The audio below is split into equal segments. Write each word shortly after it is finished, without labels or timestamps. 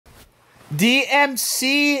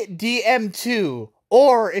DMC DM2,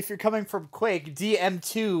 or if you're coming from Quake,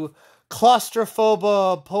 DM2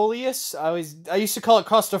 claustrophobopolius. I used to call it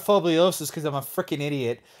claustrophobiasis because I'm a freaking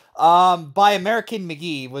idiot. By American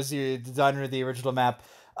McGee was the designer of the original map.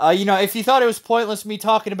 If you thought it was pointless me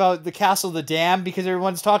talking about the Castle of the Dam because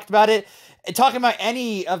everyone's talked about it, talking about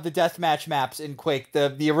any of the deathmatch maps in Quake,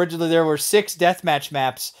 the original, there were 6 deathmatch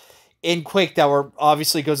maps in Quake that were,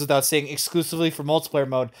 obviously goes without saying, exclusively for multiplayer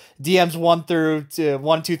mode. DMs 1 through to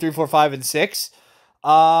 1, 2, 3, 4, 5, and 6.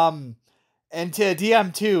 And to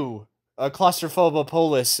DM2,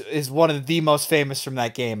 Claustrophobopolis is one of the most famous from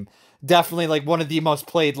that game. Definitely like one of the most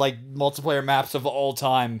played like multiplayer maps of all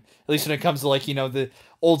time. At least when it comes to like, the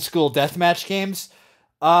old school deathmatch games.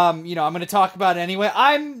 I'm gonna talk about it anyway.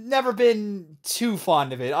 I've never been too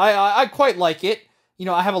fond of it. I quite like it.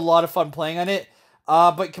 I have a lot of fun playing on it.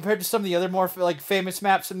 But compared to some of the other more like famous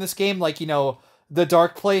maps in this game, like the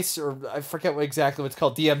Dark Place, or I forget exactly what it's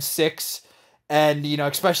called, DM6, and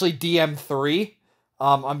especially DM3.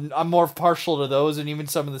 I'm more partial to those, and even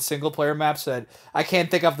some of the single player maps that I can't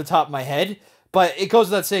think off the top of my head. But it goes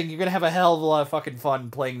without saying, you're gonna have a hell of a lot of fucking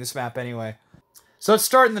fun playing this map anyway. So let's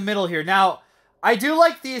start in the middle here. Now, I do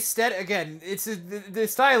like the aesthetic. Again,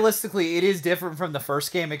 stylistically, it is different from the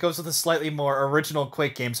first game. It goes with a slightly more original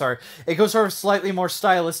Quake game. Sorry, it goes for a slightly more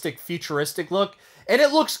stylistic, futuristic look, and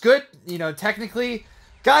it looks good. Technically,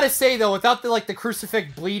 gotta say though, without the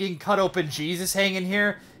crucifix bleeding, cut open Jesus hanging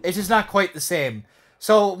here, it's just not quite the same.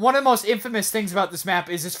 So one of the most infamous things about this map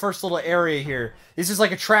is this first little area here. This is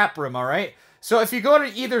like a trap room, all right. So if you go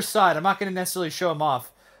to either side, I'm not going to necessarily show them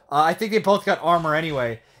off. I think they both got armor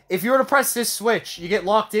anyway. If you were to press this switch, you get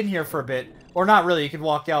locked in here for a bit. Or not really, you can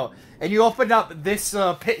walk out. And you open up this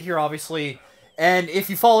pit here, obviously. And if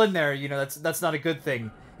you fall in there, that's not a good thing.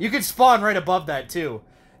 You can spawn right above that, too.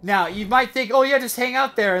 Now, you might think, oh yeah, just hang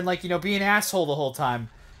out there and, be an asshole the whole time.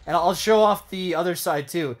 And I'll show off the other side,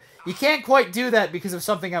 too. You can't quite do that because of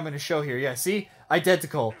something I'm going to show here. Yeah, see?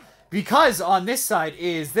 Identical. Because on this side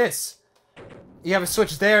is this. You have a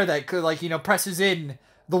switch there that could, presses in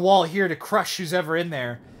the wall here to crush who's ever in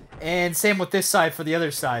there. And same with this side for the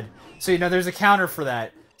other side. So, there's a counter for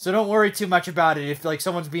that. So don't worry too much about it if,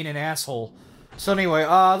 someone's being an asshole. So anyway,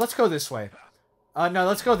 let's go this way. No,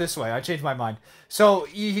 let's go this way. I changed my mind. So,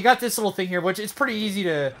 you got this little thing here, which is pretty easy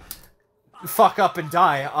to fuck up and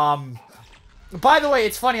die. By the way,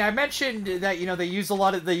 it's funny, I mentioned that, they use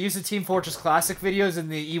the Team Fortress Classic videos in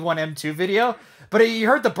the E1M2 video, but you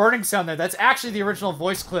heard the burning sound there. That's actually the original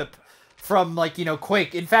voice clip from,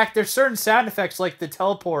 Quake. In fact, there's certain sound effects, like the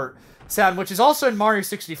teleport sound, which is also in Mario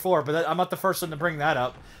 64, but I'm not the first one to bring that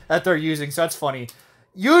up, that they're using, so that's funny.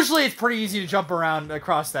 Usually, it's pretty easy to jump around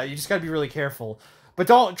across that. You just gotta be really careful. But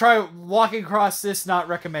don't try walking across this, not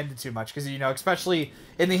recommended too much, because, especially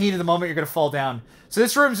in the heat of the moment, you're going to fall down. So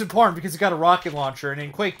this room's important because it's got a rocket launcher, and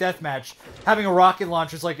in Quake Deathmatch, having a rocket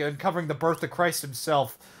launcher is like uncovering the birth of Christ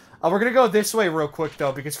himself. We're going to go this way real quick,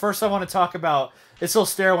 though, because first I want to talk about this little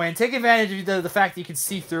stairway, and take advantage of the fact that you can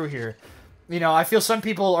see through here. I feel some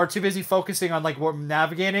people are too busy focusing on,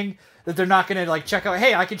 navigating, that they're not going to, check out,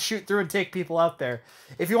 hey, I can shoot through and take people out there.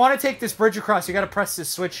 If you want to take this bridge across, you got to press this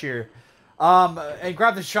switch here. And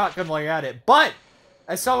grab the shotgun while you're at it. But,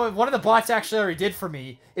 I saw what one of the bots actually already did for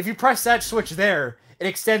me. If you press that switch there, it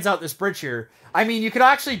extends out this bridge here. I mean, you could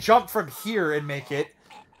actually jump from here and make it.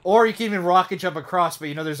 Or you can even rocket jump across,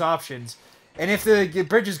 but there's options. And if the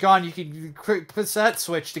bridge is gone, you can press that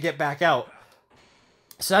switch to get back out.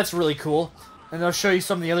 So that's really cool. And I'll show you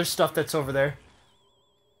some of the other stuff that's over there.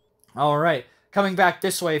 Alright. Coming back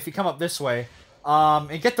this way, if you come up this way...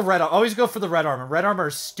 and get the red armor. Always go for the red armor. Red armor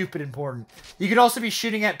is stupid important. You could also be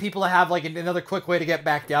shooting at people that have, another quick way to get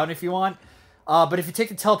back down if you want. But if you take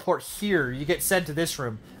the teleport here, you get sent to this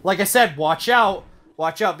room. Like I said, watch out.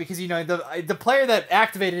 Watch out, because, the player that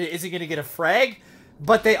activated it isn't going to get a frag,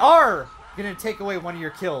 but they are going to take away one of your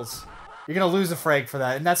kills. You're going to lose a frag for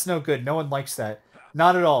that, and that's no good. No one likes that.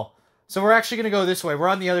 Not at all. So we're actually going to go this way. We're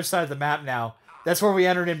on the other side of the map now. That's where we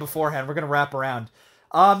entered in beforehand. We're going to wrap around.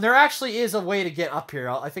 There actually is a way to get up here.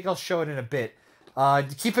 I think I'll show it in a bit.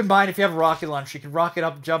 Keep in mind, if you have a rocket launcher, you can rocket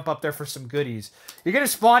up, jump up there for some goodies. You're going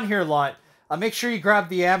to spawn here a lot. Make sure you grab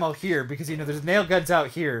the ammo here, because, there's nail guns out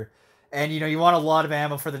here. And, you want a lot of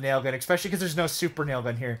ammo for the nail gun, especially because there's no super nail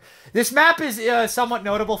gun here. This map is somewhat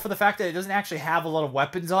notable for the fact that it doesn't actually have a lot of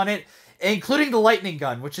weapons on it, including the lightning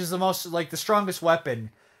gun, which is the most, the strongest weapon.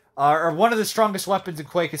 Or one of the strongest weapons in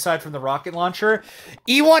Quake aside from the rocket launcher.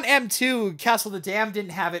 E1M2 Castle of the Dam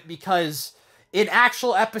didn't have it because in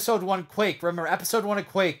actual Episode 1 Quake, remember, Episode 1 of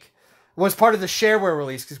Quake was part of the shareware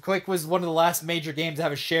release, because Quake was one of the last major games to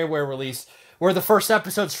have a shareware release where the first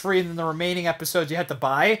episode's free and then the remaining episodes you had to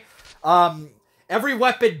buy. Every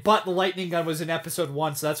weapon but the lightning gun was in episode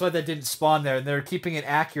 1, so that's why that didn't spawn there, and they're keeping it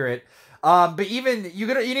accurate. But even you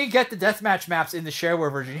didn't get the deathmatch maps in the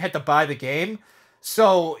shareware version. You had to buy the game.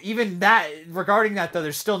 So even that, regarding that though,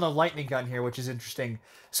 there's still no lightning gun here, which is interesting.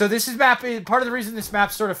 So this is part of the reason this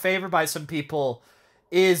map's sort of favored by some people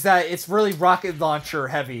is that it's really rocket launcher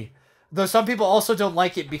heavy. Though some people also don't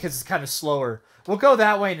like it because it's kind of slower. We'll go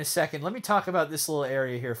that way in a second. Let me talk about this little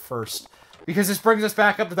area here first, because this brings us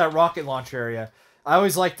back up to that rocket launch area. I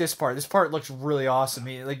always like this part. This part looks really awesome,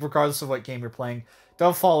 like regardless of what game you're playing.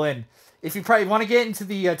 Don't fall in. If you probably want to get into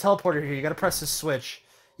the teleporter here, you got to press the switch.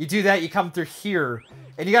 You do that, you come through here,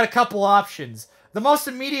 and you got a couple options. The most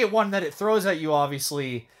immediate one that it throws at you,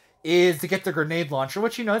 obviously, is to get the grenade launcher,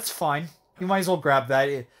 which, you know, it's fine. You might as well grab that,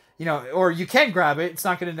 you know, or you can grab it. It's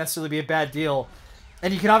not going to necessarily be a bad deal.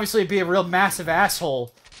 And you can obviously be a real massive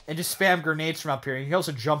asshole and just spam grenades from up here. You can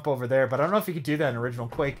also jump over there, but I don't know if you could do that in original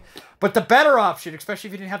Quake. But the better option, especially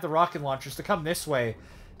if you didn't have the rocket launcher, is to come this way.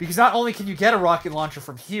 Because not only can you get a rocket launcher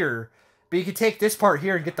from here, but you can take this part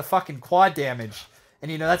here and get the fucking quad damage. And,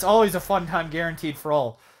 you know, that's always a fun time guaranteed for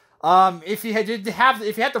all. If you had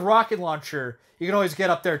the rocket launcher, you can always get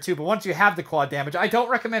up there too. But once you have the quad damage, I don't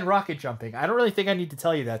recommend rocket jumping. I don't really think I need to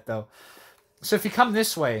tell you that, though. So if you come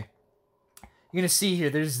this way, you're going to see here,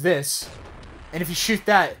 there's this. And if you shoot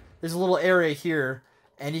that, there's a little area here.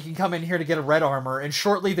 And you can come in here to get a red armor. And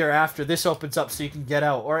shortly thereafter, this opens up so you can get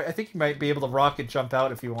out. Or I think you might be able to rocket jump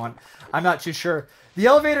out if you want. I'm not too sure. The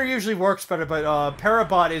elevator usually works better, but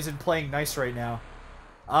Parabot isn't playing nice right now.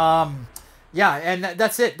 Yeah, and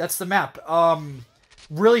that's it. That's the map.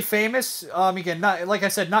 Really famous. Again, not, like I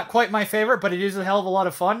said, not quite my favorite, but it is a hell of a lot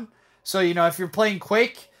of fun. So, you know, if you're playing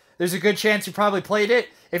Quake, there's a good chance you probably played it.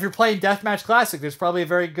 If you're playing Deathmatch Classic, there's probably a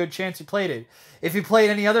very good chance you played it. If you played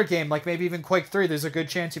any other game, like maybe even Quake 3, there's a good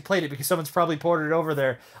chance you played it because someone's probably ported it over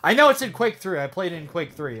there. I know it's in Quake 3. I played it in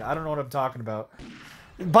Quake 3. I don't know what I'm talking about.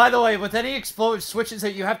 By the way, with any explode switches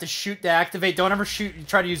that you have to shoot to activate, don't ever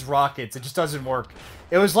try to use rockets. It just doesn't work.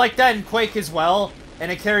 It was like that in Quake as well,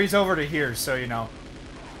 and it carries over to here, so, you know,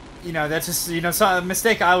 that's just, you know, a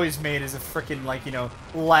mistake I always made as a freaking, like, you know,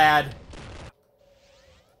 lad.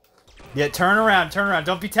 Yeah, turn around.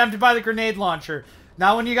 Don't be tempted by the grenade launcher.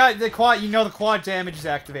 Now, when you got the quad, you know the quad damage is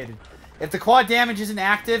activated. If the quad damage isn't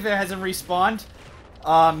active, it hasn't respawned,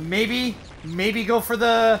 maybe go for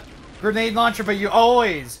the grenade launcher, but you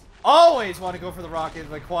always want to go for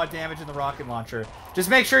the quad damage and the rocket launcher. Just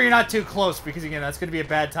make sure you're not too close, because again, that's going to be a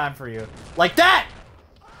bad time for you. Like that!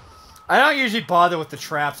 I don't usually bother with the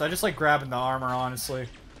traps. I just like grabbing the armor, honestly.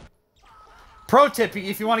 Pro tip,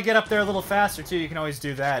 if you want to get up there a little faster too, you can always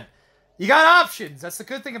do that. You got options! That's the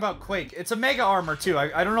good thing about Quake. It's a mega armor too.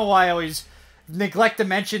 I don't know why I always neglect to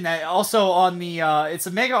mention that. Also on the, it's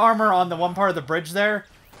a mega armor on the one part of the bridge there.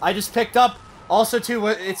 I just picked up. Also, too,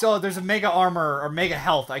 there's a mega armor, or mega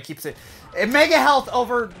health, I keep saying. Mega health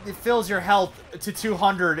it fills your health to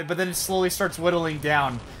 200, but then it slowly starts whittling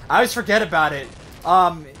down. I always forget about it.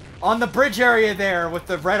 On the bridge area there, with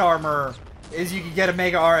the red armor, you can get a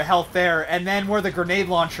mega health there, and then where the grenade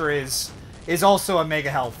launcher is also a mega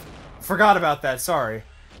health. Forgot about that, sorry.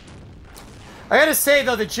 I gotta say,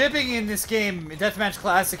 though, the jibbing in this game, Deathmatch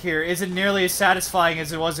Classic here, isn't nearly as satisfying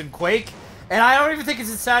as it was in Quake. And I don't even think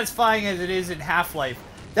it's as satisfying as it is in Half-Life.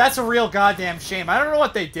 That's a real goddamn shame. I don't know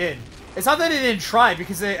what they did. It's not that they didn't try,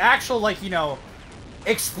 because the actual, like, you know,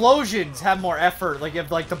 explosions have more effort. Like, you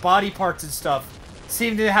have, like, the body parts and stuff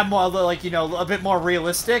seem to have more, like, you know, a bit more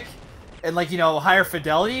realistic and, like, you know, higher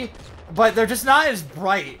fidelity. But they're just not as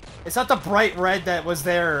bright. It's not the bright red that was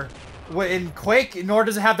there in Quake, nor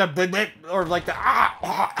does it have the or, like,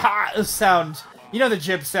 the sound. You know the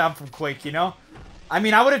jib sound from Quake, you know? I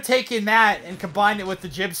mean, I would have taken that and combined it with the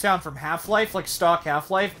jib sound from Half-Life, like stock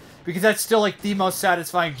Half-Life, because that's still, like, the most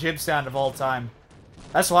satisfying jib sound of all time.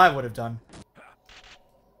 That's what I would have done.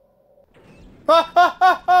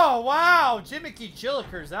 Oh, wow! Jimmicky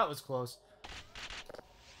Jillikers, that was close.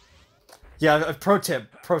 Yeah, pro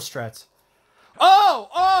tip, pro strats.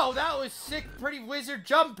 Oh, that was sick, pretty wizard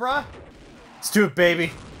jump, bruh. Let's do it,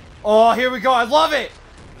 baby. Oh, here we go, I love it!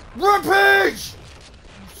 Rampage!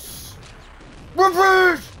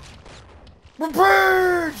 Rampage!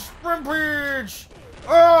 Rampage! Rampage!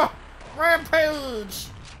 Oh! Rampage!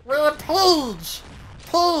 Rampage!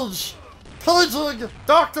 Page! Paging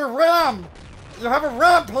Dr. Ram! You have a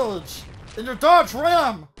rampage! In your Dodge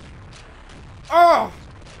Ram! Oh!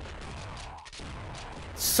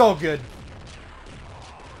 So good.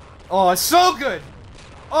 Oh, it's so good!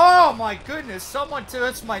 Oh my goodness, someone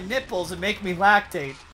touch my nipples and make me lactate.